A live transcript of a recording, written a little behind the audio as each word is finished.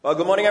Well,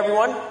 good morning,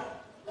 everyone.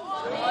 Good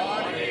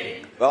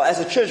morning. Well, as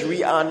a church,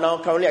 we are now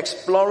currently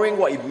exploring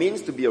what it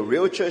means to be a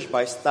real church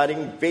by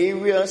studying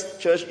various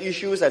church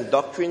issues and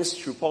doctrines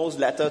through Paul's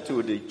letter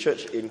to the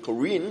church in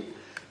Corinth.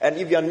 And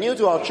if you are new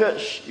to our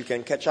church, you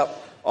can catch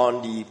up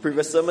on the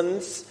previous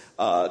sermons,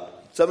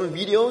 sermon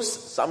videos,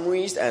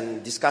 summaries,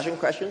 and discussion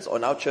questions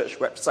on our church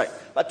website.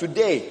 But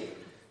today,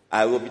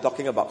 I will be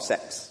talking about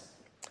sex,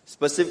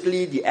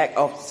 specifically the act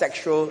of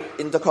sexual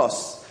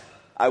intercourse.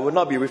 I will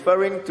not be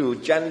referring to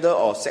gender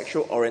or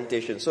sexual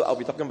orientation, so I'll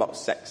be talking about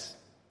sex.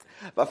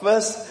 But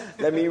first,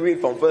 let me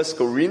read from 1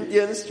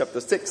 Corinthians chapter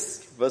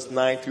 6, verse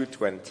 9 to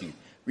 20.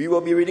 We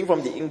will be reading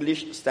from the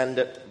English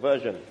Standard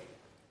Version.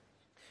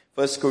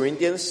 1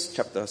 Corinthians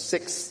chapter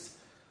 6,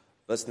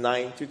 verse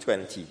 9 to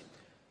 20.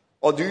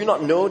 Or do you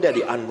not know that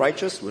the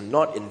unrighteous will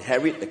not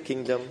inherit the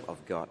kingdom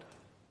of God?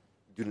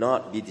 Do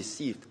not be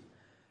deceived.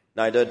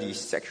 Neither the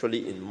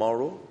sexually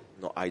immoral,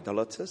 nor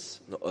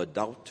idolaters, nor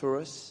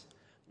adulterers,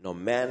 nor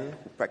men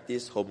who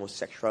practice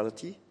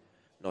homosexuality,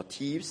 nor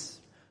thieves,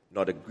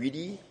 nor the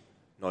greedy,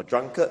 nor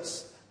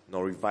drunkards,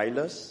 nor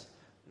revilers,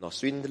 nor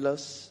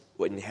swindlers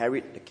will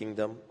inherit the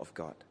kingdom of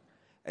God.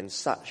 And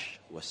such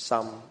were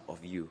some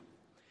of you.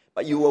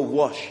 But you were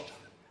washed,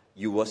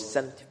 you were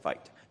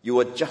sanctified, you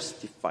were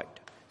justified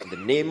in the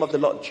name of the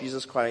Lord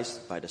Jesus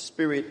Christ by the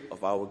Spirit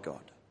of our God.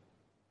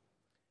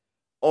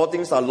 All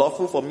things are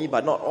lawful for me,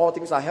 but not all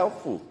things are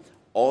helpful.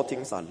 All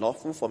things are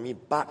lawful for me,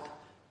 but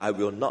I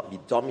will not be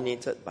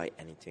dominated by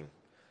anything.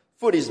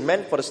 Food is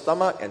meant for the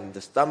stomach and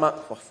the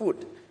stomach for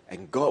food,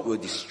 and God will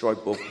destroy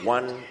both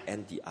one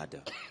and the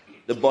other.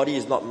 The body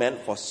is not meant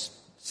for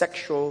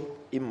sexual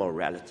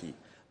immorality,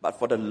 but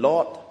for the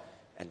Lord,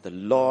 and the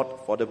Lord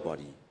for the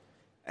body.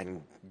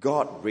 And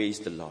God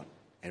raised the Lord,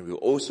 and will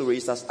also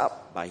raise us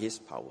up by his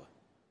power.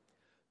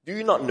 Do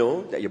you not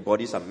know that your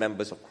bodies are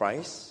members of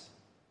Christ?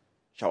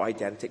 Shall I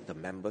then take the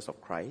members of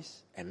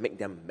Christ and make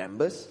them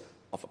members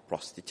of a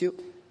prostitute?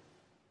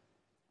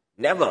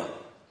 Never.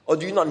 Or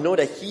do you not know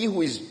that he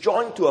who is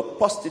joined to a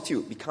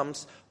prostitute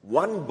becomes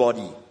one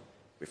body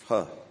with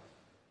her?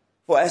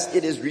 For as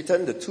it is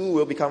written, the two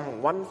will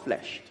become one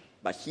flesh.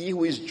 But he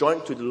who is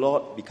joined to the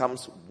Lord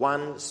becomes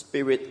one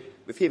spirit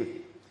with him.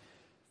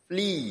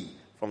 Flee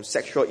from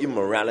sexual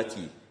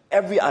immorality.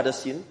 Every other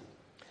sin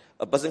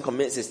a person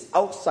commits is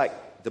outside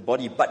the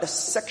body, but the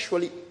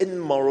sexually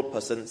immoral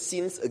person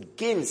sins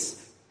against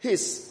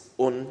his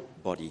own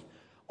body.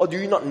 Or do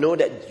you not know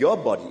that your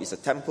body is a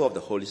temple of the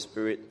Holy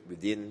Spirit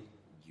within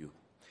you,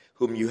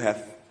 whom you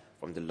have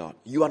from the Lord?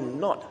 You are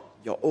not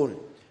your own,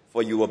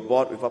 for you were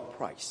bought with a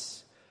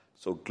price.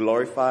 So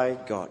glorify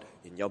God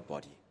in your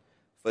body.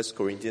 1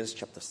 Corinthians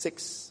chapter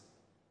 6,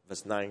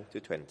 verse 9 to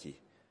 20.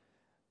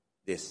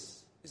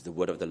 This is the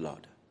word of the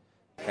Lord.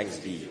 Thanks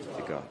be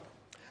to God.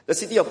 The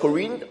city of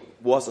Corinth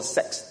was a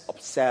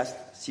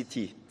sex-obsessed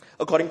city.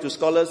 According to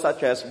scholars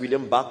such as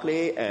William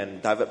Barclay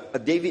and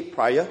David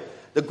Pryor,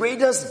 the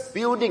greatest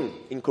building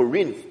in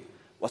Corinth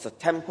was a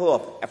temple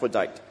of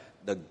Aphrodite,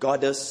 the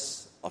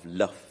goddess of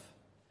love.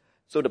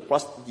 So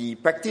the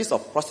practice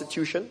of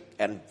prostitution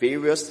and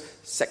various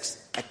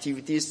sex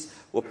activities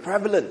were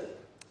prevalent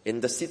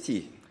in the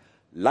city.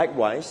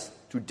 Likewise,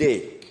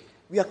 today,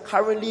 we are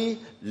currently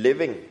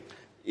living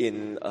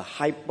in a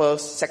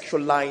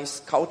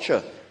hyper-sexualized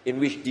culture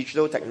in which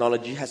digital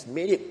technology has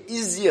made it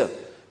easier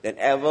than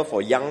ever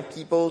for young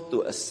people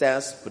to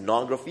access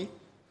pornography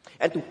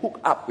and to hook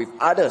up with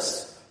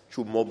others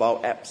through mobile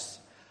apps.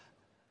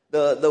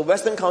 The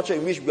Western culture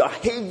in which we are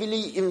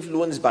heavily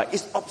influenced by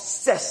is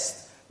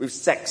obsessed with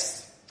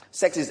sex.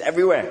 Sex is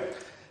everywhere.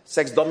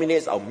 Sex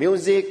dominates our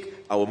music,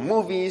 our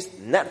movies,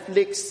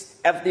 Netflix,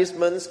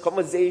 advertisements,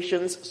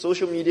 conversations,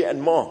 social media, and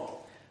more.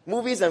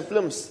 Movies and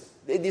films,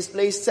 they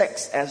display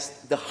sex as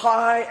the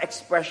high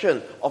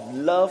expression of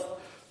love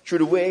through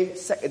the way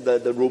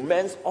the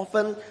romance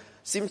often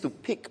seems to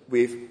pick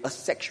with a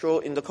sexual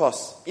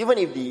intercourse, even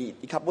if the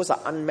couples are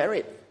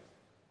unmarried.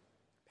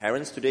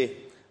 Parents today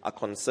are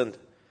concerned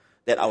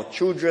that our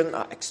children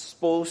are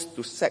exposed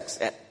to sex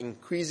at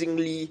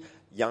increasingly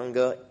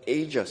younger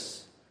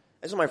ages.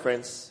 And so, my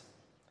friends,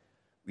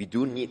 we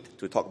do need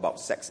to talk about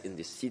sex in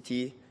this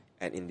city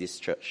and in this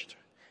church.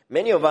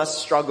 Many of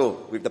us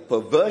struggle with the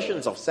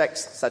perversions of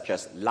sex, such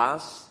as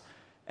lust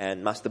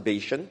and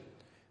masturbation.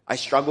 I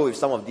struggle with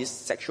some of these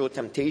sexual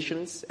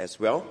temptations as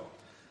well.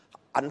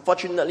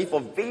 Unfortunately, for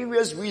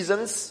various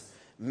reasons,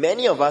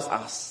 many of us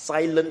are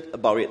silent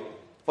about it.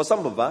 For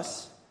some of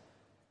us,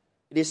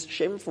 it is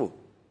shameful.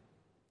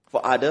 For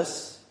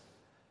others,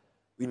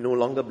 we no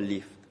longer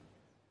believe.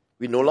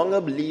 We no longer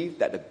believe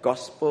that the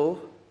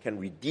gospel can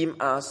redeem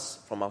us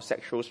from our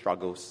sexual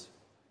struggles.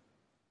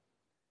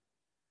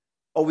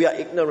 Or we are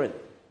ignorant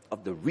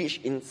of the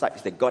rich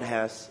insights that God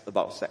has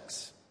about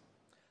sex.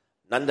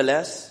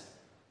 Nonetheless,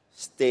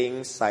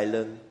 staying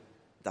silent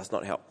does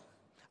not help.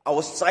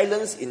 Our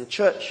silence in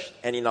church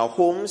and in our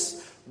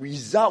homes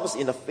results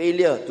in a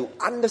failure to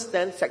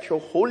understand sexual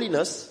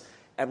holiness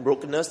and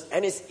brokenness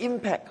and its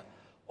impact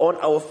on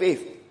our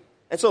faith.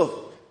 And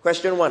so,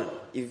 question 1,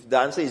 if the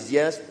answer is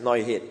yes, nod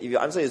your head. If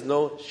your answer is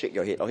no, shake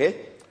your head,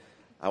 okay?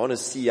 I want to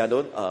see. I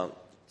don't.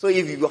 So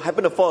if you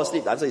happen to fall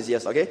asleep, the answer is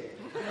yes, okay?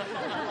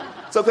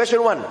 So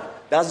question 1.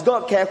 Does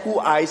God care who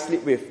I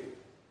sleep with?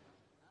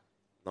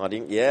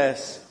 Nodding.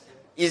 Yes.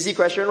 Easy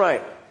question,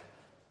 right?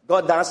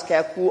 God does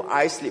care who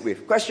I sleep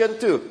with. Question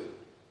 2.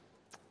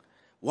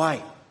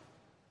 Why?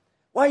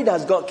 Why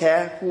does God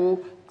care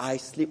who I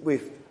sleep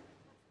with?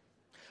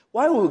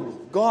 Why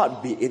would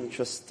God be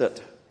interested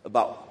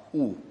about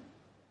who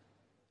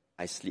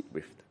I sleep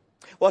with?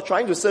 While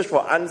trying to search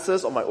for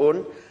answers on my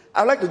own,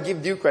 I'd like to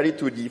give due credit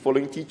to the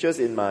following teachers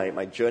in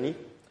my journey.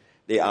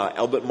 They are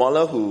Albert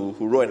Mohler, who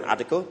wrote an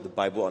article, The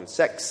Bible on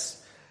Sex.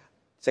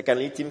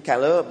 Secondly, Tim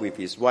Keller with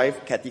his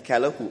wife, Kathy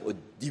Keller, who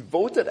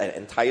devoted an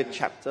entire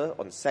chapter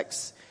on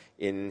sex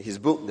in his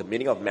book, The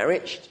Meaning of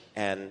Marriage.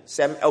 And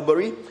Sam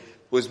Allberry,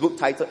 whose book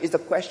title is The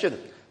Question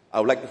I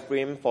would like to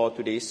frame for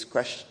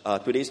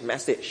today's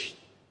message.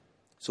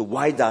 So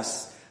why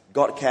does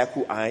God care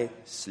who I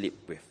sleep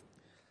with?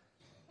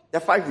 There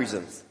are 5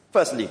 reasons.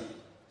 Firstly,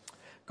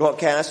 God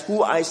cares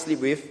who I sleep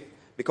with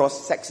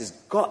because sex is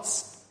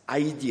God's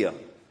idea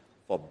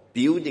for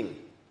building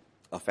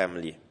a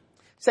family.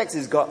 Sex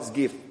is God's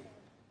gift.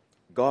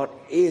 God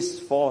is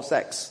for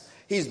sex.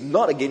 He's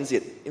not against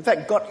it. In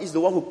fact, God is the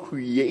one who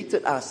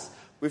created us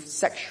with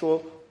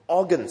sexual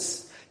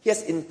organs. He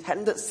has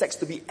intended sex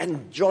to be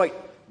enjoyed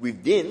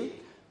within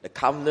the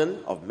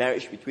covenant of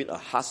marriage between a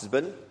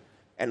husband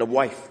and a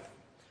wife.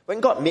 When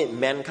God made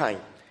mankind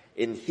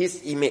in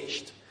His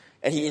image,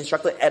 and He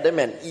instructed Adam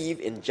and Eve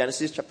in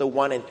Genesis chapter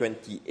 1 and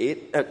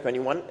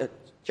 21,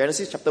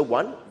 Genesis chapter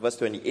 1 verse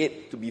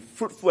 28, to be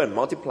fruitful and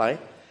multiply,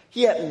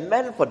 He had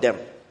meant for them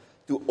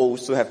to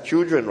also have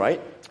children,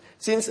 right?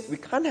 Since we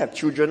can't have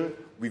children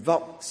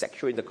without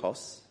sexual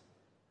intercourse,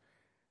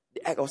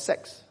 the act of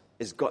sex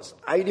is God's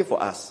idea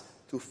for us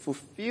to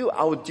fulfill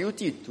our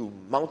duty to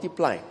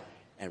multiply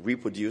and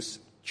reproduce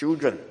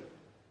children.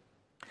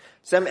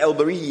 Sam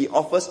Allberry, he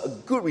offers a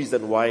good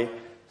reason why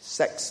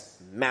sex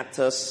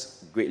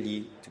matters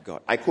greatly to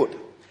God. I quote,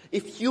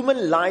 "If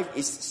human life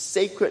is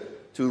sacred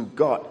to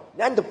God,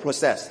 then the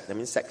process," that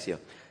means sex here,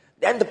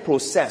 "then the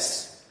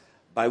process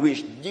by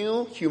which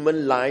new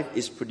human life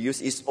is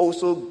produced is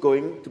also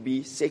going to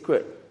be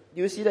sacred."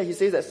 Do you see that? He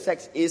says that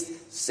sex is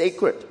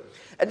sacred.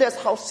 And that's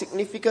how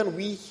significant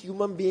we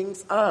human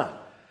beings are.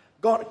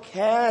 God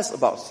cares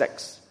about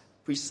sex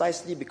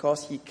precisely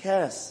because He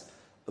cares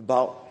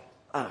about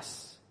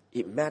us.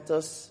 It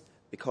matters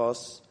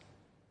because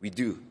we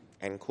do,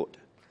 end quote.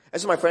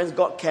 And so my friends,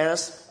 God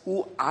cares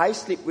who I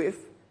sleep with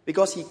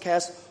because He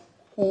cares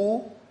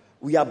who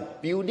we are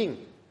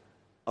building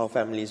our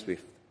families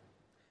with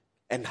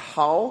and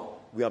how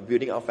we are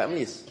building our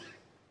families.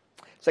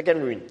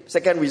 Second reason.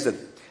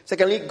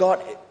 Secondly,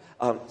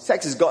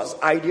 sex is God's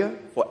idea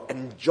for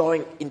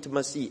enjoying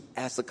intimacy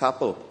as a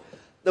couple.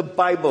 The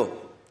Bible,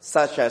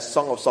 such as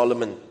Song of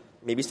Solomon,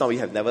 maybe some of you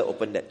have never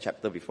opened that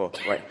chapter before,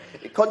 right?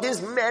 It contains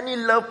many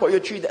love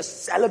poetry that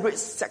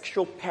celebrates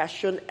sexual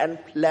passion and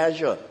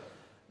pleasure.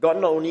 God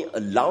not only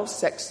allows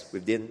sex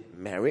within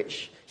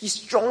marriage, He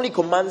strongly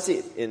commands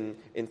it in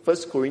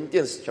 1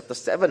 Corinthians chapter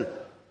 7.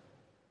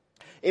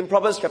 In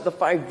Proverbs chapter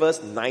 5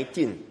 verse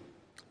 19,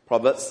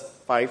 Proverbs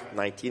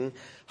 5:19,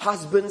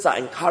 husbands are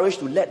encouraged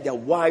to let their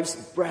wives'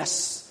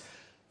 breasts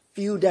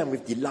fill them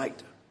with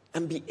delight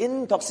and be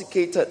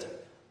intoxicated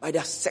by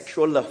their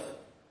sexual love.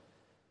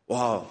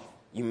 Wow,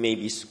 you may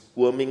be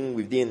squirming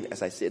within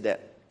as I said that.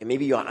 And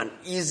maybe you're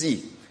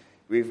uneasy.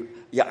 You're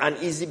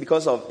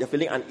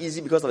feeling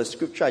uneasy because of the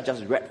scripture I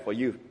just read for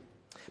you.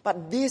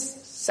 But this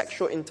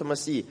sexual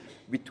intimacy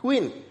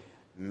between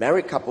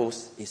married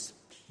couples is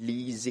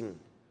pleasing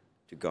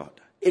to God.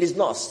 It is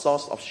not a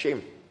source of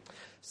shame.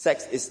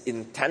 Sex is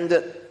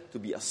intended to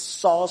be a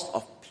source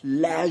of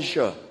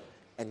pleasure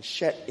and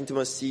shared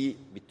intimacy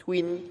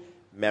between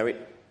married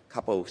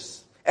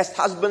couples. As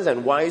husbands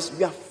and wives,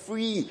 we are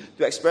free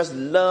to express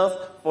love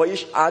for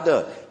each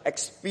other,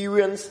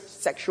 experience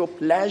sexual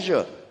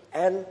pleasure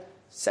and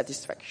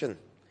satisfaction.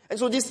 And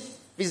so this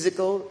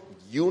physical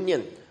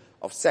union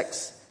of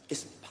sex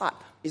is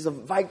a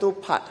vital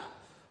part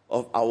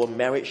of our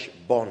marriage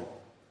bond.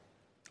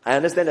 I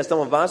understand that some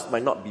of us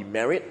might not be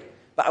married,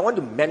 but I want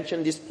to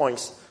mention these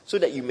points so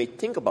that you may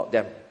think about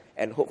them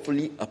and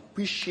hopefully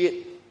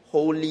appreciate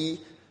holy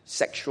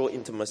sexual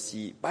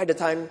intimacy by the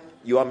time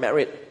you are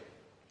married.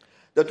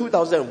 The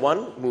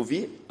 2001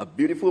 movie, A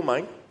Beautiful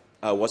Mind,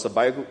 was a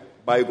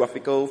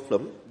biographical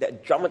film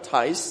that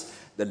dramatized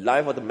the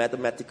life of the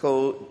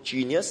mathematical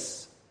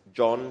genius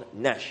John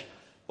Nash,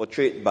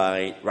 portrayed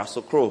by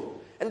Russell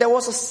Crowe. And there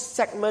was a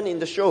segment in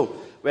the show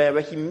where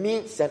he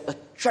meets an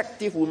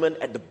attractive woman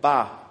at the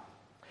bar.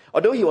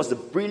 Although he was a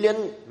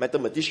brilliant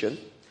mathematician,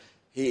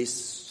 he is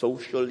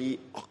socially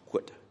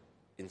awkward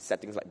in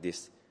settings like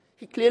this.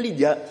 He clearly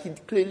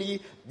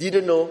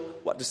didn't know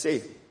what to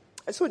say.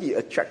 And so the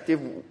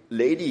attractive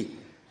lady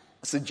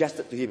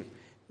suggested to him,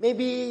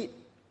 "Maybe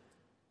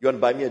you want to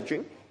buy me a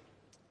drink?"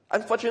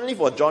 Unfortunately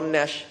for John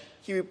Nash,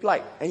 he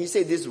replied, and he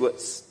said these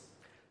words,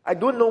 "I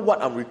don't know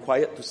what I'm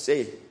required to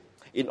say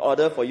in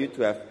order for you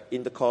to have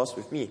intercourse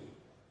with me."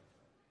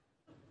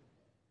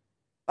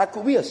 But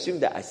could we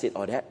assume that I said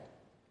all that?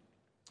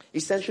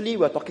 Essentially,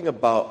 we're talking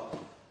about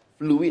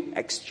fluid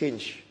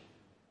exchange,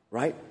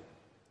 right?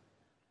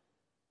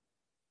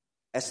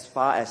 As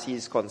far as he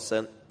is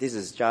concerned, this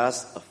is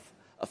just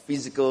a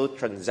physical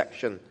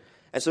transaction.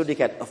 And so they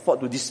can afford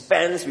to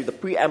dispense with the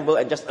preamble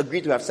and just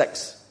agree to have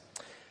sex.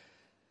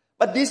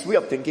 But this way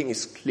of thinking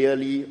is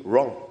clearly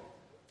wrong.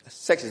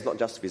 Sex is not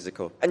just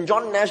physical. And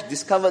John Nash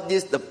discovered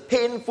this the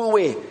painful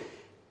way.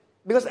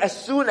 Because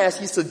as soon as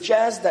he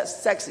suggests that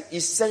sex is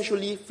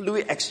essentially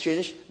fluid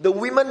exchange, the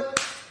woman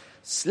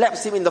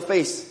slaps him in the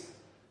face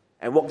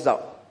and walks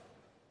out.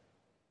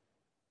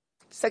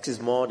 Sex is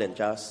more than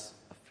just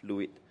a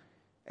fluid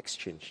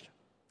exchange.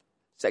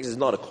 Sex is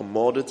not a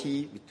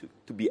commodity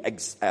to be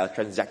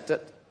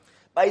transacted,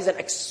 but it's an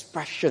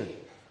expression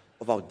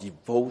of our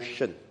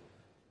devotion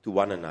to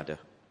one another.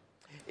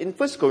 In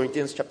 1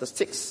 Corinthians chapter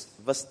 6,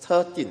 verse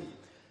 13,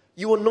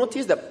 you will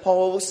notice that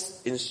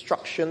Paul's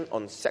instruction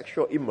on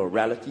sexual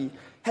immorality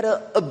had an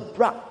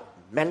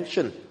abrupt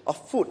mention of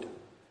food,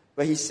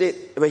 where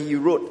he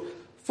wrote,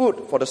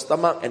 food for the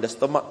stomach and the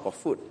stomach for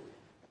food.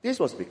 This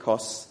was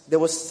because there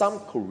were some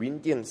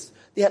Corinthians,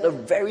 they had a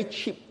very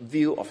cheap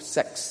view of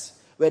sex,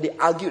 where they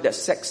argued that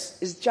sex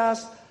is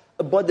just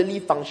a bodily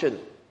function,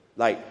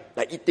 like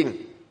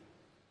eating.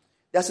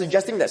 They're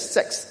suggesting that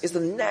sex is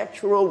the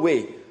natural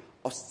way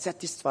of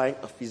satisfying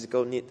a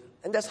physical need.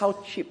 And that's how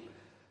cheap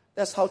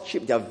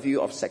their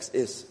view of sex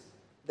is.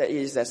 That it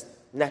is as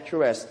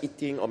natural as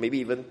eating or maybe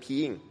even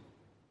peeing.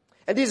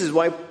 And this is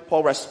why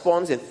Paul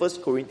responds in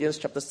 1 Corinthians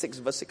chapter 6,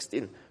 verse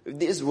 16 with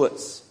these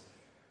words.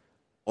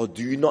 Or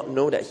do you not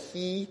know that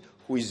he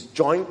who is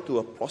joined to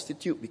a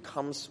prostitute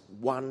becomes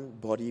one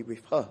body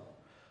with her?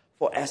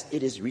 For as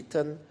it is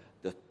written,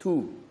 the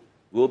two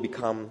will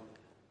become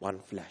one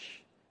flesh.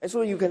 And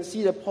so you can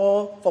see that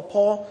for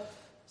Paul,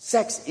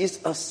 sex is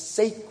a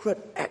sacred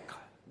act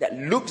that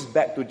looks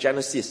back to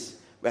Genesis,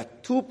 where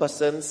two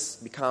persons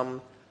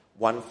become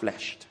one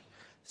flesh.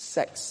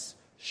 Sex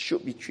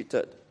should be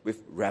treated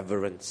with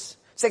reverence.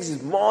 Sex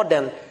is more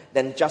than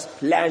just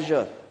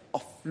pleasure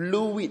or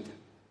fluid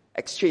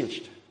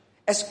exchange.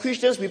 As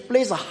Christians, we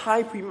place a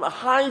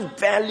high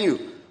value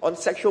on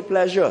sexual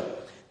pleasure.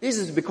 This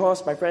is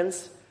because, my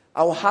friends,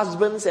 our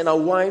husbands and our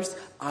wives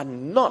are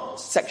not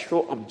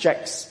sexual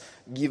objects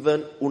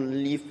given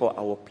only for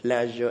our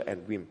pleasure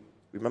and whim.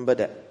 Remember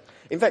that.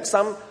 In fact,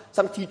 some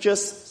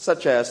teachers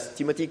such as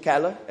Timothy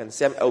Keller and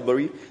Sam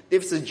Albury,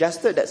 they've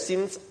suggested that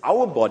since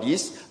our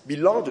bodies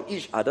belong to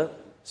each other,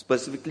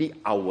 specifically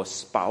our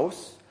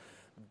spouse,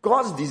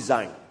 God's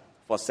design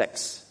for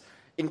sex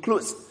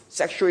includes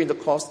sexual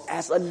intercourse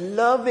as a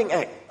loving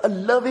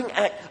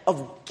act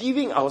of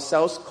giving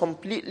ourselves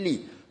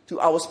completely to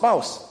our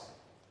spouse.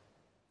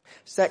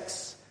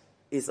 Sex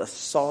is a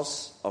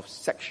source of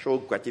sexual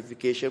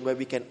gratification where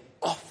we can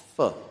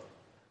offer,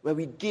 where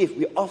we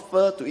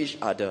offer to each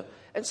other.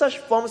 And such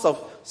forms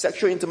of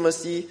sexual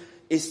intimacy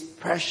is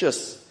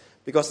precious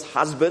because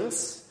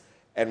husbands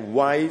and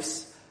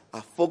wives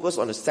are focused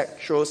on the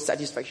sexual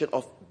satisfaction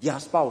of their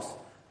spouse,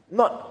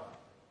 not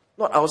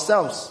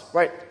ourselves,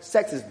 right?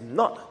 Sex is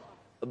not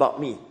about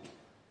me,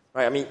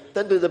 right? I mean,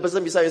 turn to the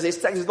person beside you and say,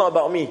 sex is not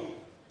about me.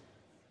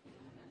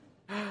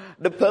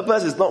 The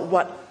purpose is not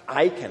what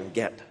I can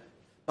get,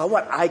 but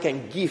what I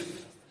can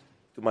give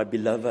to my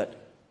beloved,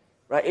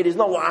 right? It is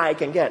not what I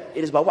can get.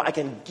 It is about what I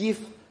can give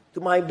to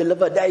my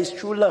beloved. That is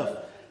true love.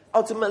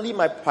 Ultimately,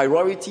 my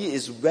priority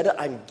is whether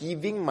I'm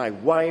giving my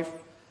wife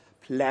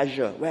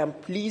pleasure, where I'm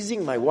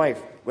pleasing my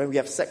wife when we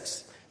have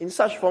sex. In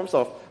such forms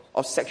of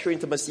sexual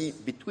intimacy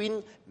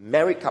between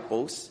married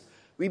couples,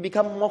 we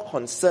become more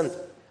concerned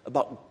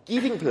about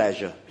giving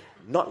pleasure,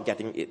 not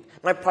getting it.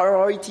 My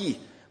priority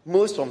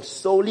moves from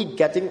solely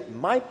getting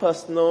my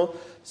personal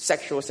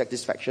sexual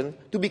satisfaction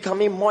to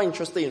becoming more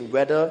interested in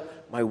whether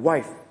my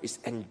wife is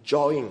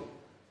enjoying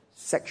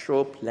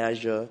sexual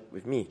pleasure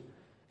with me.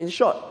 In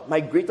short, my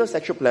greatest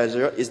sexual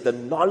pleasure is the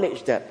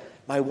knowledge that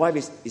my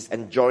wife is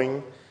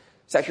enjoying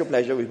sexual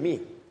pleasure with me.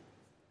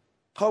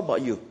 How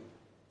about you?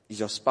 Is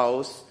your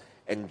spouse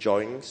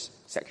enjoying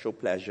sexual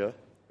pleasure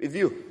with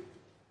you?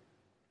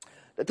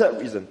 The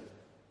third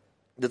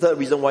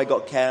reason why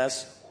God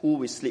cares who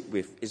we sleep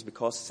with is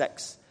because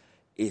sex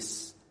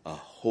is a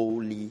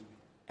holy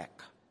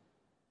act.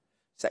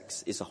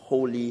 Sex is a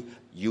holy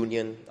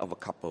union of a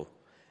couple.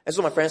 And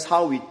so, my friends,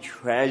 how we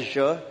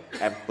treasure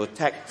and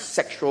protect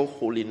sexual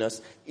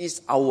holiness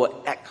is our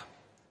act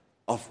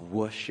of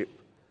worship.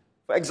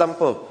 For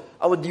example,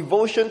 our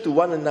devotion to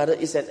one another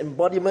is an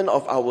embodiment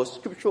of our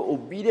scriptural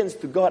obedience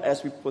to God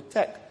as we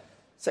protect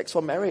sex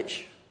for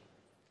marriage.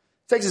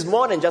 Sex is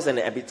more than just an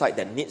appetite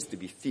that needs to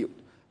be filled,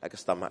 like a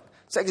stomach.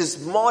 Sex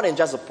is more than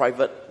just a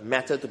private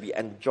matter to be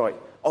enjoyed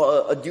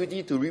or a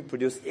duty to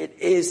reproduce. It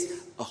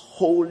is a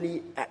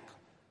holy act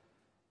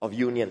of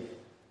union.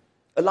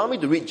 Allow me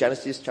to read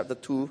Genesis chapter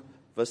 2,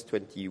 verse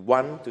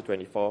 21 to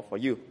 24 for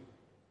you.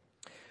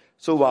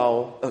 So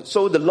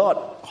the Lord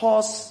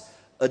caused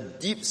a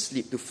deep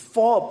sleep to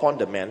fall upon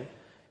the man,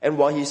 and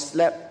while he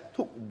slept,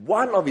 took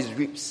one of his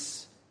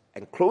ribs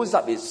and closed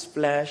up its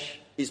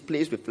is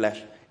placed with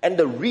flesh. And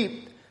the rib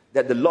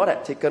that the Lord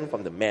had taken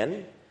from the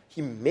man,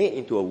 he made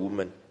into a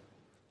woman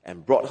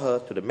and brought her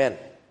to the man.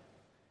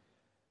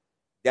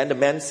 Then the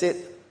man said,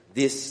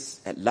 "This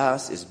at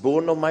last is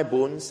bone of my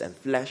bones and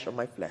flesh of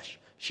my flesh.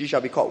 She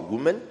shall be called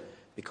woman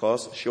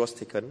because she was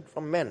taken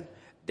from man.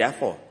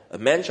 Therefore, a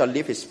man shall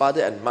leave his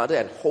father and mother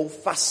and hold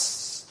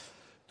fast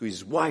to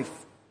his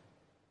wife,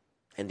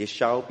 and they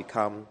shall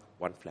become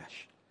one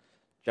flesh."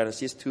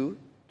 Genesis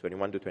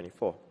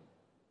 2:21-24.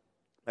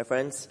 My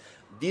friends,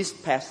 this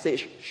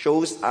passage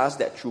shows us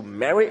that through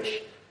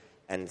marriage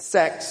and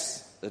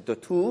sex, the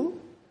two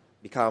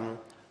become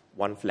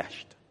one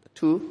flesh. The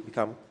two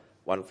become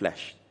one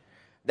flesh.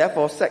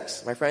 Therefore,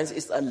 sex, my friends,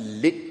 is a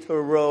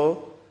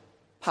literal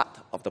part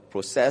of the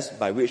process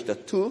by which the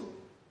two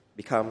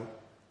become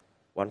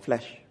one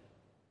flesh.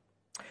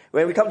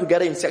 When we come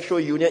together in sexual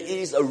union, it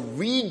is a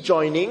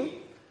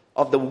rejoining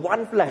of the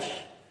one flesh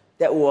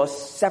that was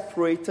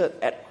separated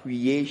at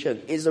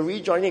creation. It is a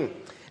rejoining.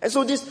 And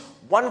so this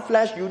one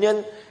flesh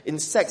union in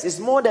sex is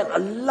more than a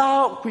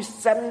loud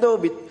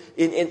crescendo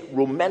in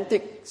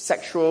romantic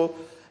sexual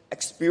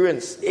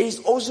experience. It is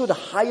also the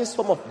highest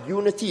form of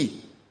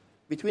unity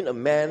between a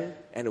man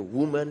and a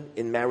woman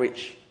in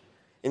marriage.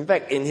 In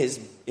fact, in his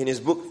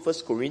book,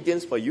 1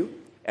 Corinthians for You,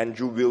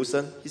 Andrew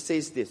Wilson, he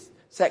says this: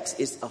 sex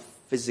is a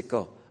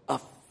physical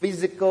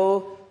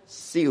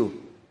seal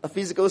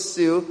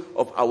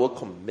of our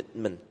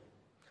commitment,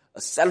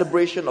 a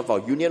celebration of our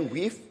union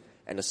with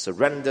and a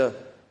surrender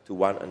to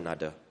one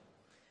another.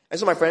 And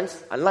so, my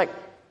friends, unlike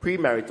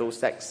premarital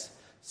sex,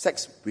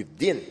 sex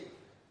within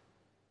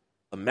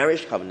a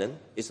marriage covenant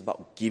is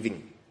about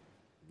giving,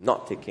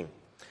 not taking.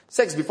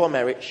 Sex before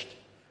marriage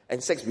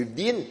and sex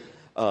within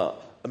a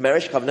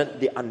marriage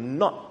covenant, they are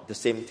not the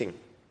same thing.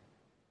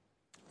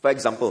 For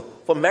example,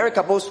 for married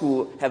couples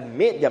who have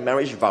made their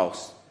marriage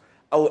vows,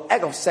 our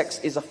act of sex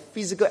is a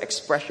physical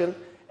expression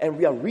and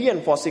we are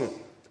reinforcing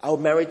our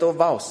marital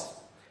vows.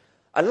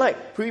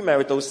 Unlike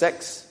premarital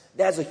sex,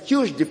 there's a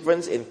huge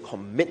difference in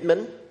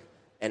commitment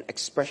and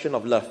expression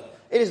of love.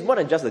 It is more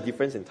than just a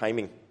difference in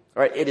timing.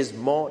 Right? It is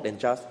more than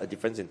just a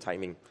difference in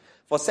timing.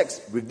 For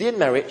sex within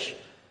marriage,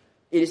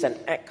 it is an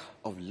act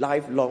of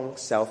lifelong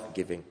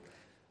self-giving.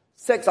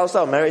 Sex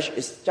outside of marriage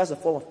is just a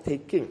form of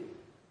taking.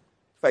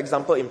 For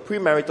example, in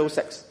premarital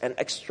sex and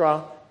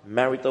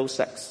extramarital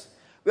sex,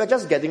 we are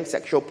just getting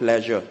sexual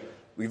pleasure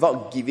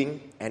without giving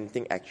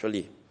anything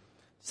actually.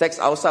 Sex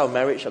outside of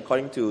marriage,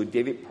 according to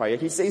David Pryor,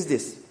 he says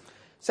this: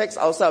 sex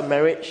outside of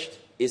marriage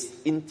is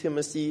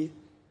intimacy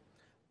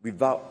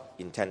without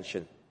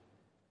intention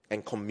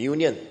and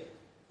communion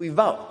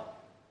without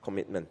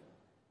commitment.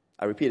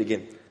 I repeat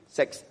again.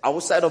 Sex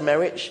outside of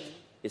marriage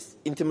is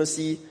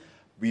intimacy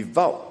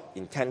without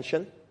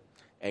intention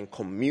and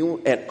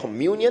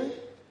communion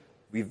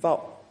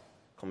without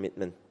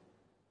commitment.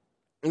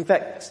 In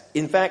fact,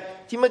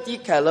 Timothy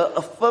Keller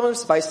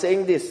affirms by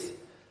saying this.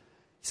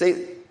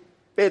 Say,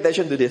 pay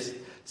attention to this.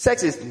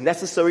 Sex is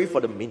necessary for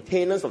the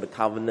maintenance of the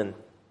covenant.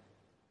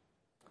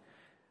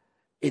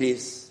 It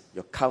is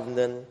your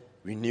covenant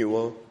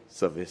renewal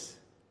service.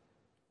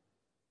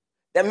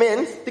 That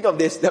means, think of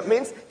this, that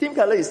means Tim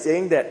Keller is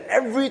saying that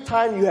every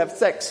time you have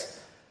sex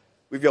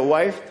with your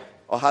wife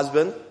or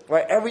husband,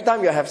 right, every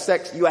time you have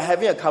sex, you are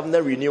having a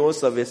covenant renewal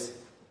service.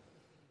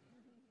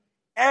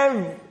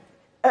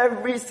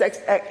 Every sex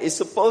act is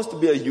supposed to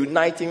be a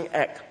uniting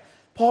act.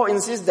 Paul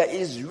insists that it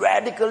is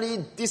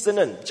radically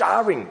dissonant,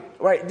 jarring,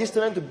 right?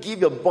 Dissonant to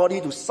give your body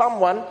to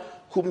someone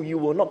whom you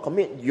will not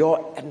commit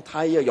your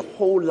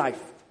whole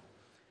life.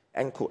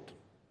 End quote.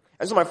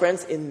 And so, my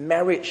friends, in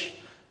marriage,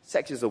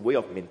 sex is a way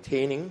of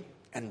maintaining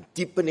and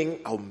deepening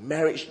our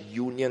marriage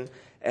union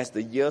as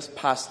the years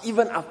pass,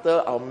 even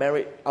after our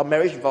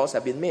marriage vows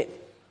have been made.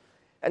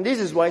 And this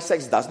is why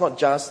sex does not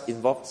just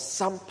involve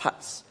some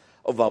parts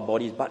of our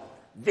bodies, but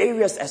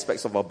various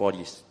aspects of our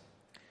bodies.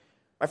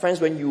 My friends,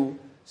 when you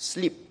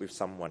sleep with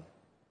someone,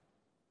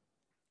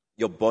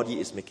 your body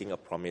is making a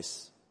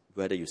promise,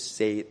 whether you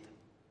say it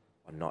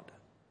or not.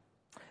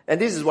 And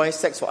this is why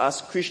sex for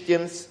us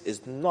Christians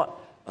is not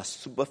a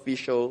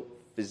superficial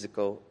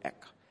physical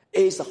act.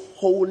 It is a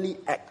holy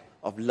act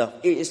of love.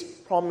 It is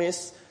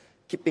promise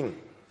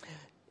keeping.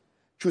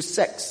 Through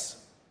sex,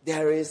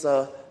 there is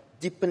a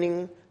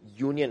deepening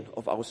union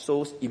of our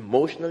souls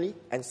emotionally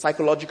and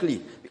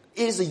psychologically.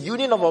 It is a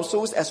union of our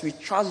souls as we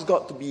trust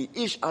God to be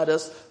each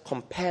other's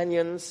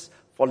companions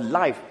for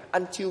life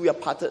until we are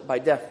parted by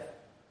death.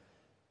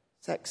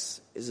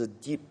 Sex is a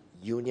deep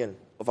union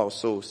of our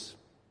souls.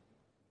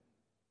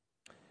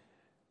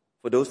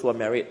 For those who are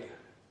married,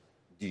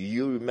 do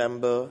you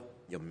remember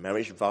your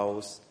marriage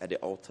vows at the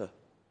altar?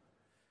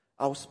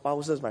 Our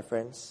spouses, my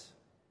friends,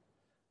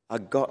 are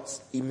God's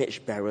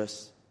image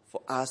bearers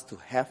for us to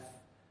have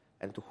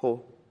and to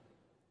hold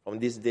from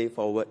this day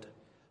forward,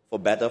 for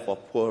better, for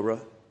poorer,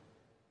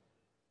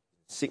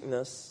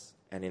 sickness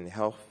and in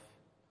health,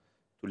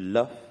 to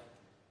love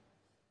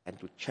and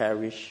to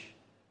cherish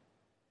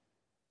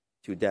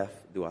till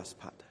death do us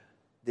part.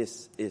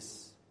 This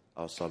is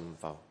our solemn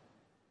vow.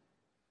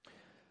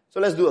 So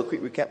let's do a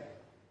quick recap.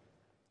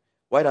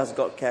 Why does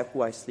God care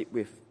who I sleep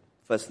with?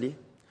 Firstly,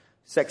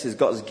 sex is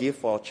God's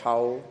gift for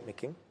child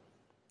making.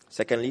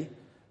 Secondly,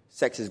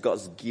 sex is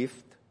God's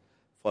gift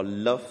for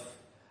love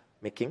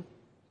making.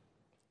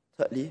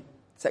 Thirdly,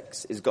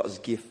 sex is God's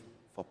gift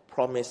for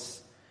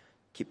promise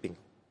keeping.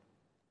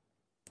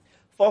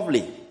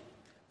 Fourthly,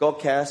 God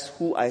cares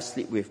who I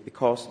sleep with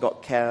because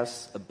God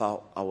cares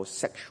about our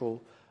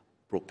sexual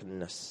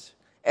brokenness.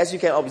 As you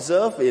can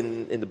observe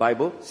in the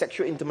Bible,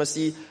 sexual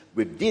intimacy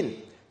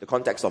within the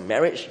context of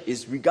marriage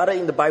is regarded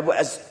in the Bible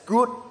as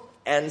good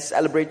and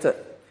celebrated.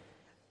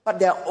 But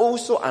there are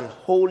also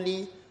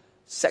unholy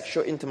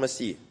sexual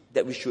intimacy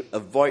that we should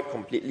avoid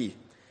completely.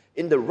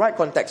 In the right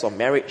context of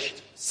marriage,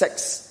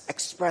 sex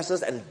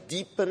expresses and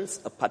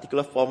deepens a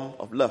particular form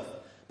of love.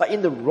 But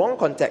in the wrong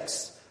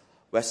context,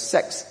 where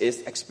sex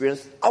is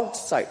experienced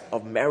outside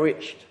of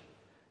marriage,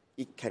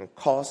 it can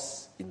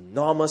cause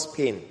enormous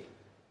pain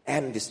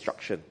and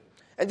destruction.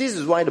 And this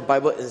is why the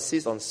Bible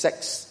insists on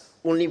sex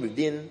only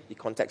within the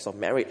context of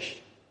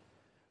marriage.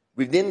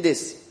 Within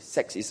this,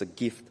 sex is a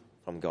gift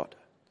from God.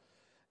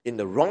 In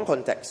the wrong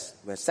context,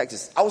 where sex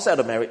is outside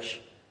of marriage,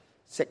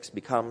 sex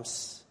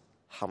becomes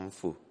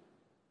harmful.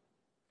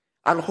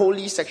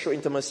 Unholy sexual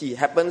intimacy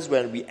happens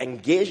when we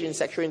engage in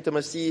sexual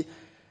intimacy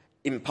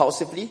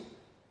impulsively,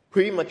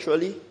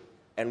 prematurely,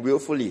 and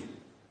willfully.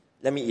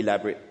 Let me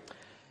elaborate.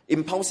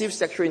 Impulsive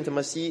sexual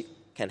intimacy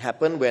can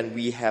happen when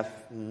we have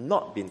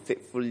not been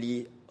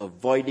faithfully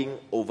avoiding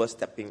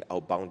overstepping our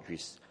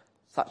boundaries,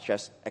 such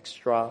as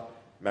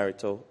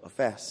extramarital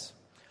affairs.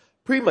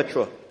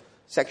 Premature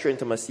sexual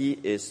intimacy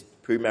is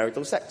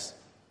premarital sex.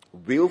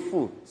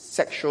 Willful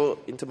sexual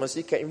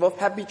intimacy can involve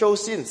habitual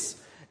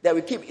sins that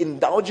we keep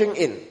indulging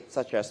in,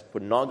 such as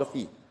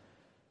pornography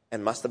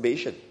and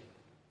masturbation.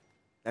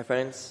 My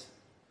friends,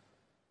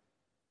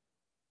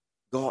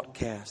 God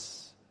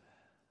cares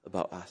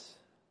about us.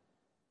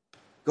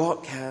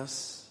 God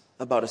cares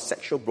about the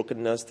sexual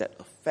brokenness that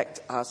affect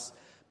us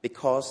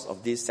because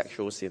of these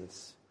sexual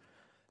sins.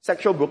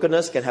 Sexual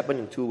brokenness can happen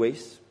in two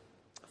ways.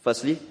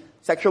 Firstly,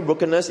 sexual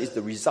brokenness is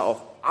the result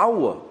of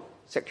our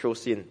sexual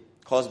sin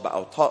caused by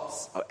our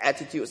thoughts, our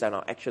attitudes, and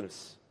our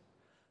actions.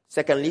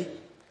 Secondly,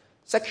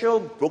 sexual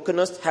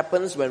brokenness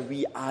happens when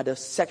we are the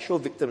sexual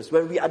victims,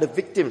 when we are the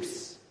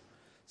victims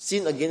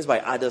sinned against by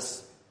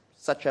others,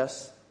 such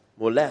as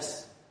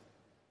molest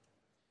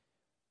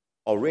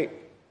or rape.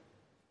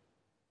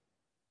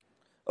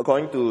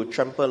 According to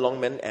Tremper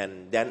Longman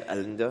and Dan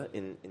Allender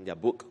in their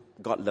book,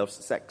 God Loves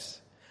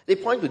Sex, they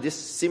point to this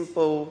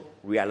simple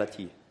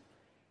reality.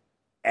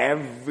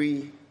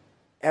 Every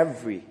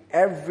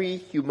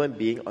human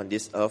being on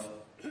this earth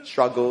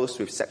struggles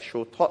with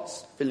sexual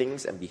thoughts,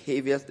 feelings, and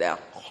behaviors that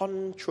are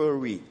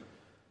contrary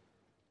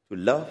to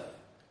love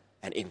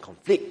and in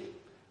conflict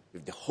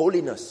with the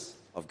holiness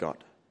of God.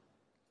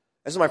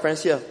 And so, my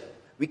friends, here,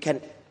 we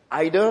can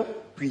either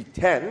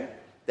pretend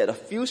that a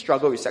few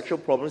struggle with sexual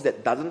problems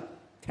that doesn't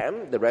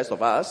tempt the rest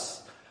of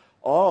us,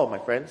 or, my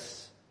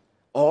friends,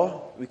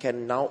 or we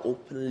can now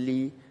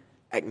openly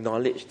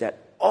acknowledge that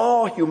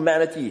all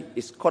humanity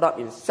is caught up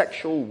in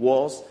sexual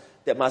wars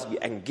that must be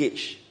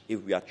engaged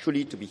if we are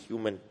truly to be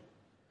human.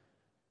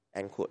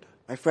 End quote.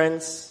 My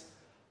friends,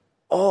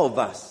 all of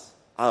us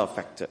are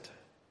affected.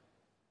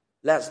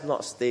 Let's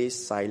not stay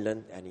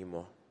silent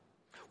anymore.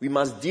 We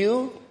must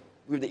deal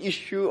with the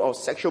issue of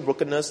sexual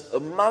brokenness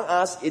among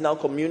us in our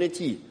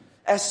community,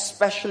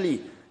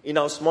 especially in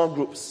our small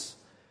groups,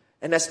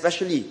 and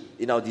especially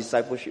in our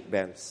discipleship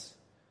bands.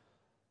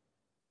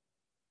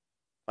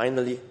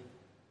 Finally,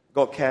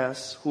 God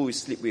cares who we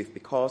sleep with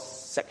because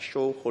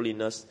sexual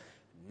holiness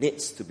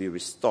needs to be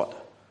restored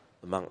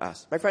among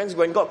us. My friends,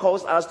 when God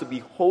calls us to be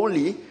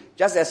holy,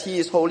 just as He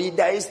is holy,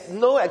 there is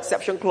no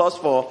exception clause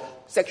for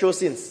sexual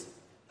sins.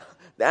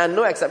 There are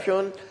no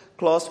exception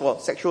clause for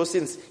sexual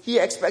sins. He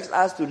expects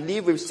us to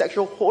live with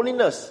sexual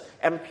holiness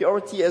and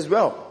purity as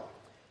well.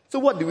 So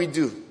what do we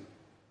do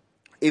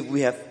if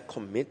we have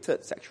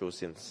committed sexual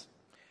sins?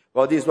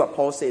 Well, this is what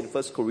Paul said in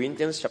 1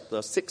 Corinthians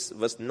chapter 6,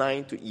 verse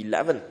 9 to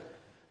 11.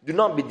 Do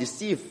not be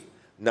deceived,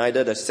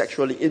 neither the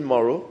sexually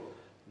immoral,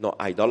 nor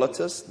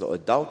idolaters, nor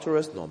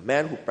adulterers, nor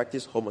men who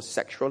practice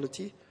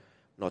homosexuality,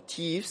 nor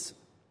thieves,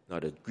 nor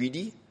the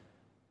greedy,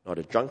 nor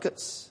the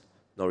drunkards,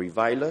 nor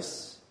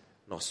revilers,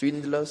 nor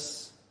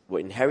swindlers will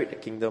inherit the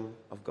kingdom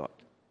of God.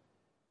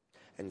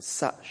 And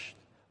such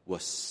were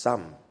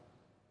some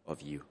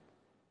of you.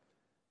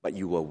 But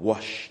you were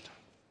washed,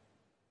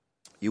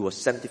 you were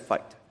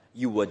sanctified,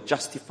 you were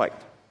justified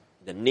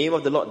in the name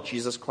of the Lord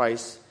Jesus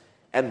Christ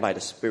and by the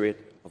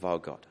Spirit of our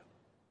God.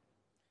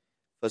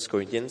 1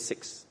 Corinthians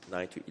 6,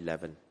 9 to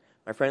 11.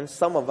 My friends,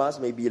 some of us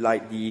may be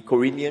like the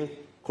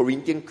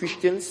Corinthian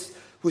Christians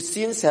whose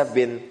sins have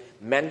been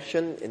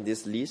mentioned in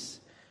this list.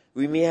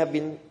 We may have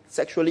been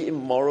sexually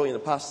immoral in the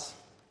past.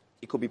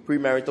 It could be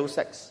premarital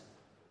sex,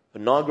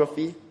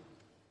 pornography,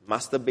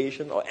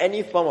 masturbation, or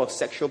any form of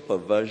sexual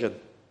perversion.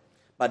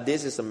 But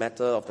this is a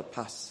matter of the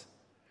past.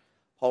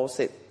 Paul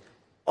said,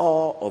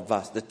 all of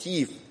us, the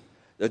thief,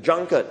 the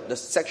drunkard, the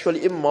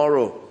sexually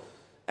immoral,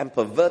 and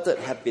perverted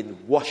have been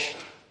washed.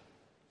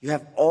 You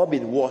have all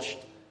been washed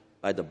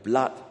by the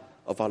blood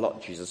of our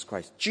Lord Jesus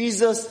Christ.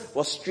 Jesus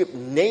was stripped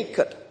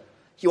naked.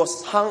 He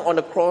was hung on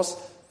the cross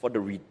for the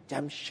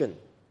redemption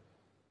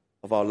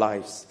of our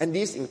lives. And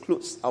this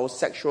includes our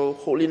sexual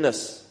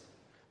holiness.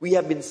 We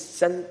have been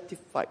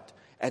sanctified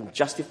and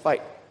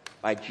justified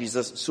by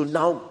Jesus. So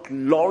now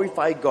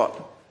glorify God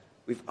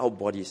with our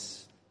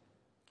bodies.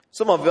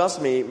 Some of us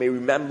may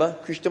remember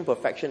Christian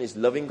perfection is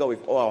loving God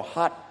with all our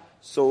heart,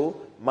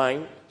 soul,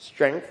 mind,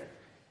 strength,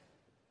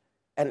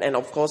 and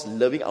of course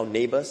loving our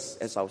neighbors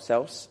as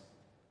ourselves.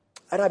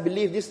 And I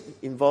believe this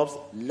involves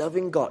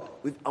loving God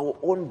with our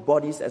own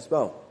bodies as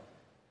well.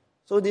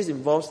 So this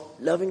involves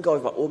loving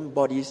God with our own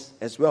bodies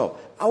as well.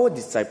 Our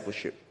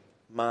discipleship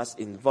must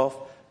involve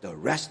the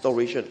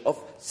restoration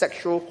of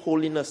sexual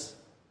holiness.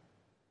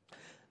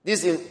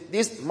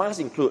 This must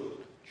include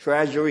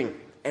treasuring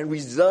and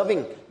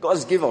reserving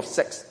God's gift of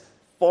sex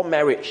for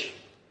marriage.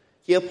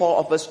 Here Paul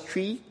offers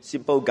 3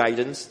 simple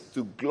guidance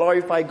to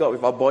glorify God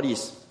with our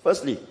bodies.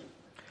 Firstly,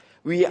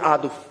 we are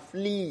to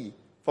flee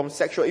from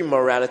sexual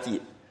immorality.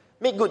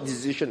 Make good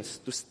decisions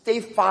to stay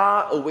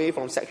far away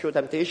from sexual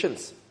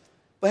temptations.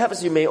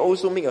 Perhaps you may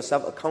also make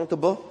yourself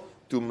accountable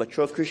to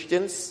mature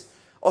Christians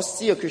or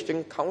see a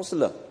Christian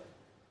counselor.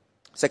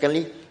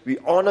 Secondly, we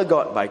honor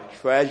God by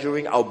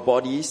treasuring our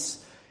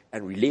bodies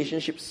and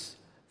relationships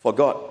for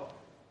God.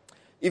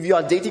 If you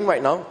are dating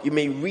right now, you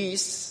may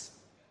risk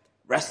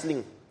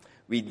wrestling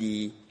with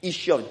the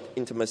issue of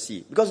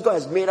intimacy. Because God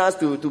has made us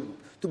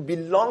to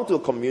belong to a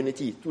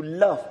community, to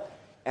love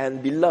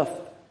and be loved.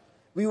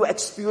 We will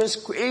experience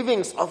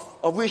cravings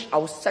of which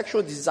our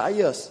sexual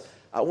desires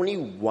are only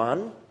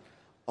one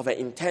of an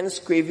intense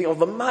craving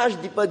of a much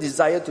deeper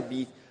desire to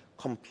be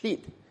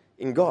complete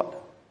in God.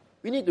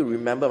 We need to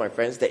remember, my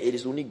friends, that it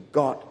is only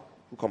God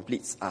who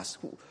completes us.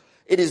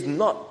 It is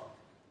not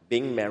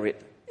being married.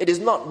 It is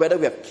not whether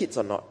we have kids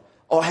or not,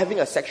 or having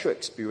a sexual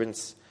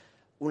experience.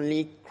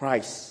 Only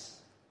Christ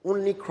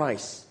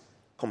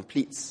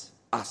completes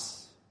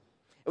us.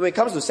 And when it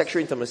comes to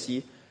sexual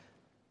intimacy,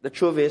 the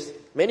truth is,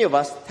 many of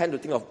us tend to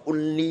think of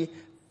only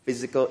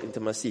physical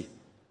intimacy.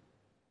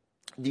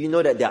 Do you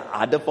know that there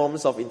are other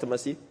forms of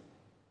intimacy?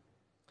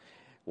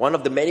 One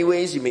of the many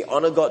ways you may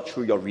honor God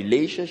through your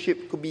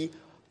relationship could be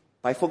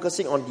by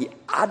focusing on the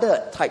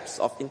other types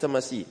of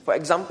intimacy. For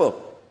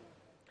example,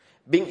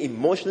 being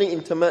emotionally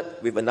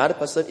intimate with another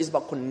person is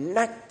about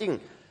connecting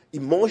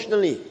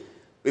emotionally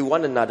with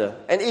one another.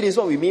 And it is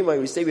what we mean when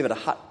we say we have a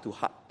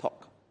heart-to-heart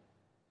talk.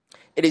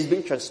 It is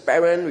being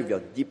transparent with your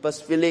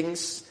deepest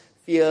feelings,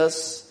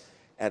 fears,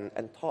 and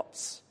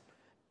thoughts.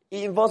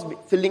 It involves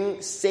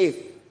feeling safe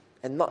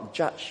and not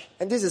judged.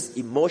 And this is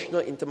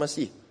emotional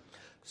intimacy.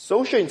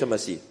 Social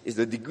intimacy is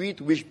the degree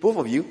to which both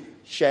of you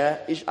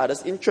share each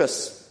other's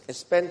interests and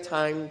spend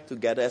time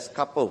together as a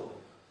couple.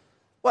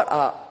 What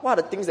are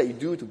the things that you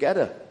do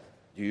together?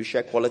 Do you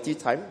share quality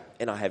time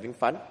and are having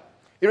fun?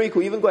 You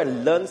could even go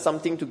and learn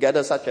something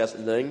together, such as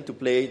learning to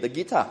play the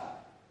guitar.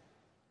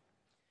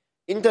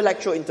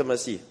 Intellectual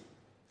intimacy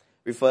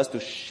refers to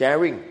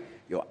sharing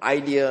your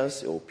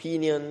ideas, your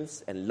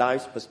opinions, and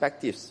life's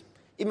perspectives.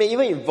 It may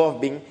even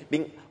involve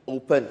being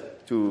open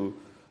to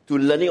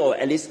learning or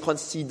at least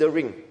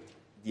considering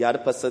the other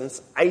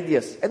person's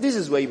ideas. And this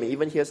is where you may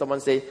even hear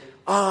someone say,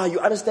 you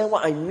understand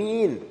what I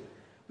mean.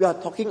 We are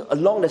talking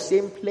along the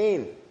same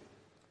plane.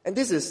 And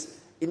this is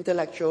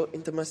intellectual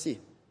intimacy.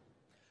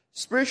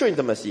 Spiritual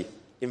intimacy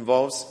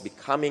involves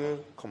becoming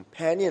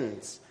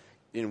companions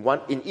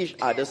in each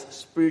other's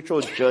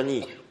spiritual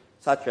journey,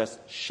 such as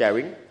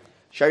sharing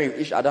with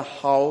each other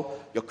how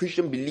your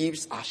Christian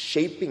beliefs are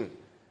shaping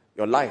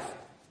your life.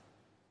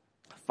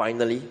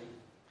 Finally,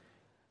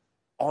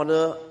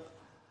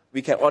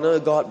 we can honor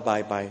God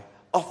by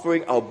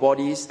offering our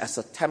bodies as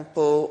a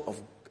temple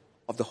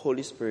of the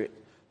Holy Spirit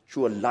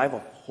through a life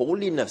of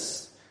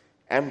holiness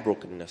and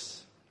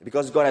brokenness.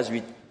 Because God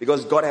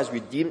has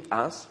redeemed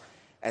us,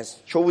 has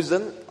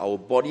chosen our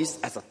bodies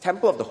as a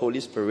temple of the Holy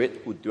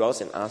Spirit who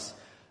dwells in us.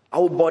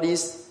 Our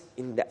bodies,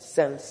 in that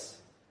sense,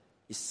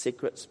 is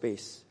sacred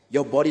space.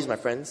 Your bodies, my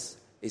friends,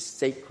 is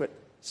sacred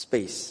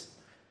space.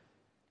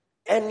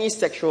 Any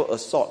sexual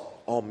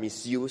assault or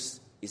misuse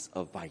is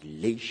a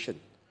violation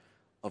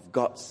of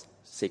God's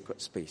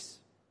sacred space.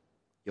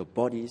 Your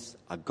bodies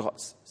are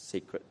God's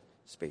sacred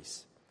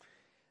space.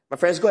 My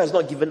friends, God has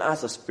not given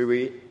us a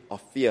spirit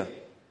of fear.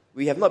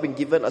 We have not been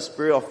given a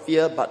spirit of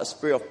fear, but a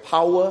spirit of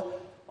power,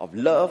 of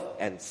love,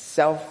 and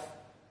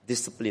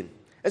self-discipline.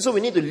 And so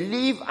we need to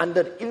live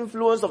under the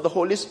influence of the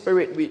Holy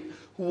Spirit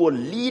who will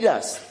lead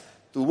us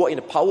to walk in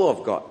the power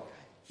of God,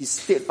 His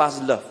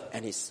steadfast love,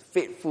 and His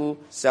faithful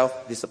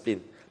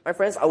self-discipline. My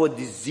friends, our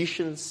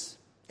decisions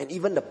and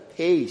even the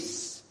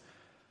pace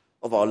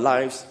of our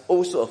lives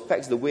also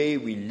affects the way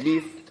we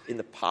live in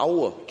the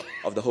power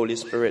of the Holy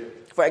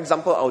Spirit. For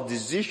example, our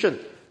decision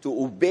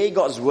to obey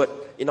God's word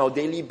in our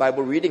daily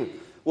Bible reading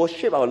will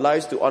shape our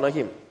lives to honor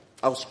Him.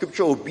 Our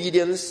scriptural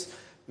obedience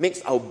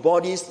makes our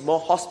bodies more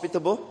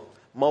hospitable,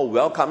 more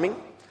welcoming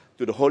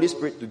to the Holy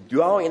Spirit to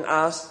dwell in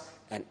us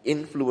and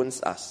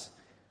influence us.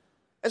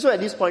 And so at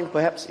this point,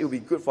 perhaps it would be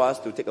good for us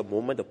to take a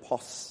moment to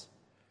pause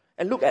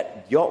and look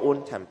at your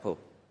own temple.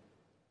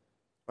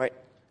 Right?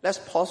 Let's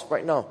pause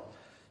right now.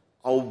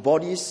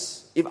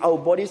 If our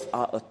bodies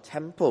are a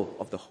temple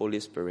of the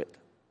Holy Spirit,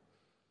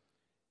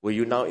 will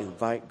you now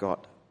invite God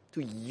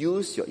to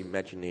use your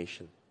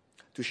imagination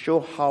to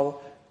show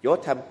how your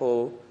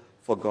temple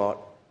for God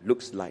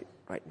looks like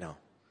right now?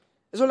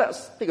 And so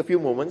let's take a few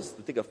moments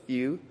to take a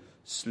few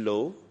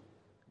slow,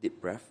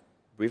 deep breath.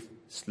 Breathe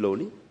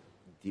slowly,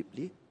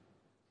 deeply.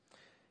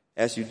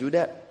 As you do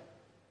that,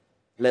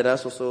 let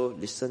us also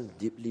listen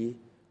deeply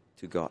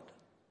to God.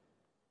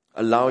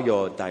 Allow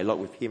your dialogue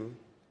with Him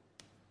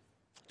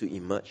to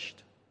emerge.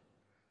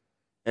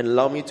 And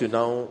allow me to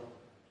now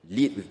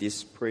lead with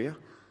this prayer.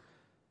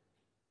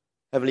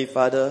 Heavenly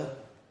Father,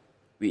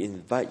 we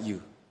invite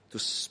you to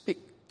speak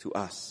to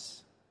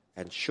us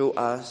and show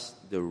us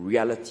the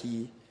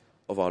reality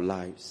of our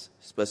lives,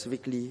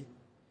 specifically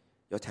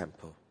your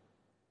temple.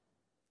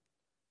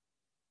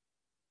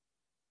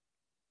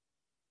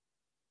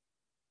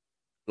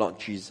 Lord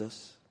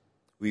Jesus,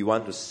 we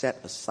want to set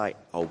aside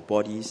our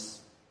bodies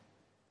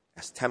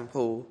as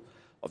temple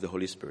of the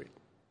Holy Spirit.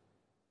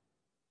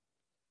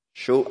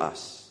 Show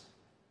us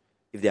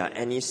if there are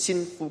any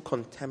sinful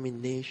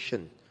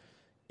contamination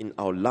in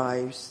our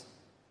lives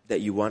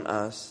that you want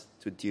us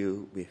to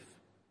deal with.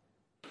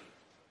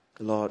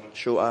 Lord,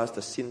 show us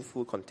the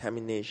sinful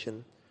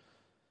contamination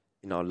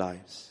in our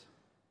lives.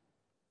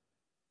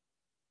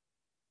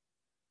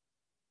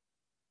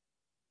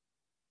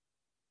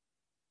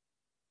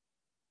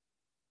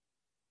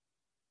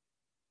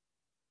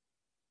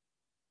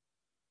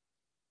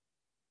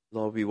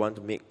 Lord, we want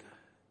to make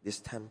this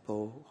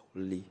temple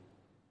holy.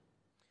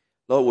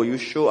 Lord, will you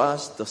show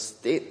us the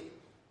state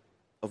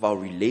of our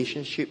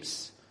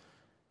relationships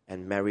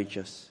and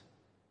marriages?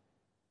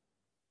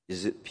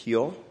 Is it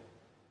pure?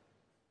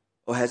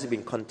 Or has it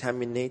been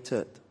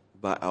contaminated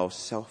by our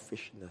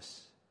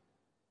selfishness?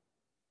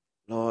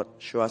 Lord,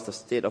 show us the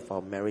state of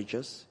our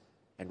marriages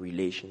and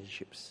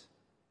relationships.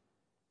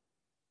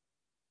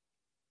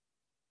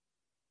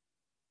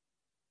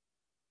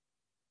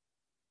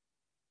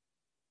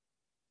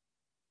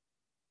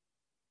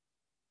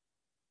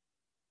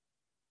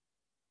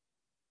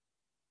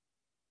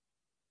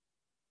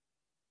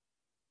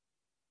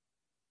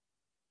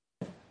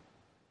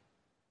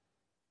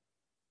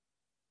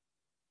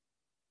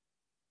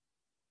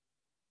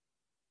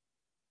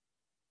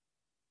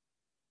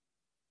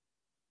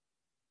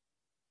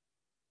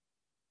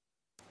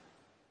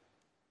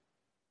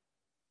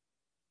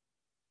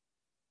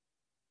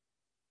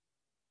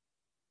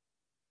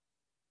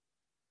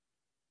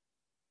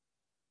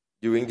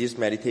 During this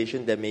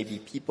meditation, there may be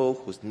people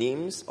whose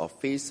names or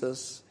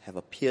faces have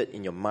appeared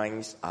in your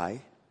mind's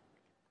eye.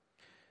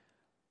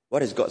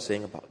 What is God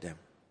saying about them?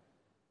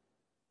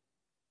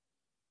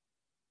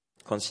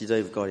 Consider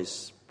if God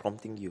is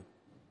prompting you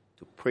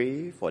to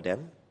pray for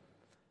them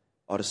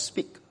or to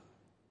speak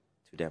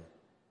to them.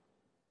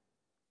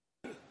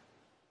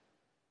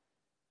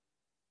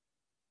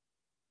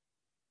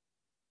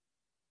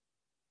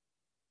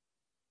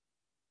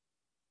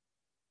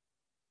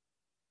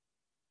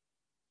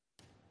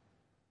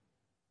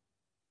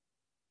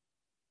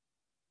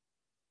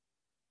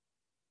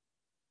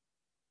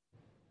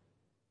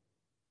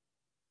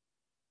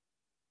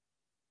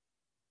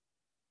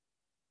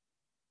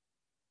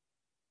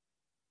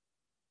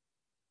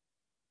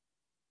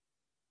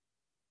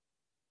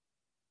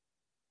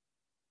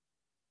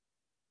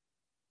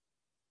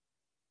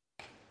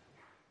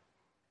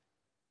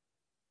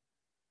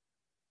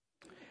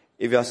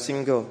 If you are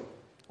single,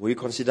 will you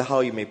consider how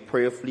you may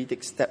prayerfully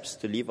take steps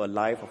to live a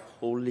life of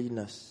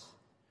holiness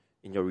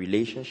in your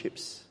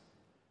relationships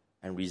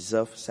and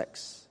reserve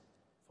sex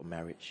for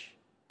marriage?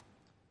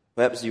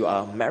 Perhaps you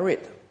are married.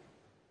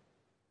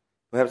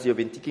 Perhaps you have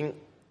been ticking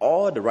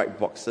all the right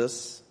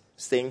boxes,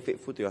 staying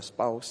faithful to your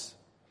spouse.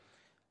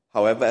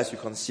 However, as you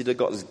consider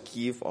God's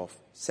gift of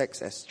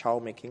sex as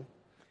child-making,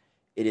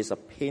 it is a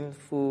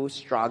painful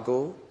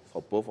struggle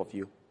for both of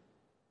you.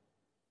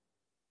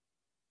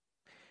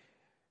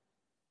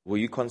 Will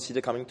you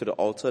consider coming to the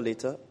altar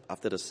later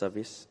after the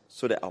service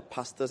so that our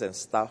pastors and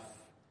staff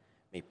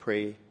may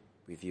pray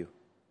with you?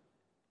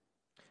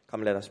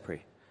 Come, let us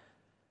pray.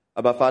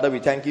 Abba Father, we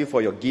thank you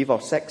for your gift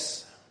of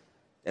sex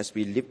as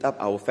we lift up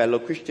our fellow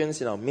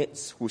Christians in our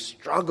midst who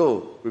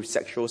struggle with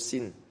sexual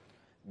sin.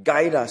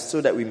 Guide us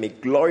so that we may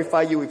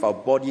glorify you with our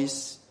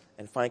bodies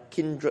and find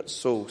kindred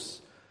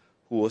souls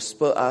who will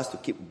spur us to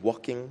keep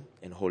walking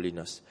in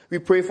holiness. We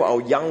pray for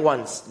our young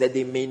ones that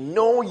they may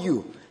know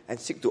you and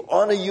seek to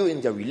honor you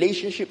in their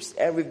relationships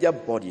and with their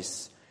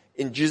bodies.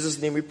 In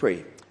Jesus' name we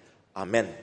pray. Amen.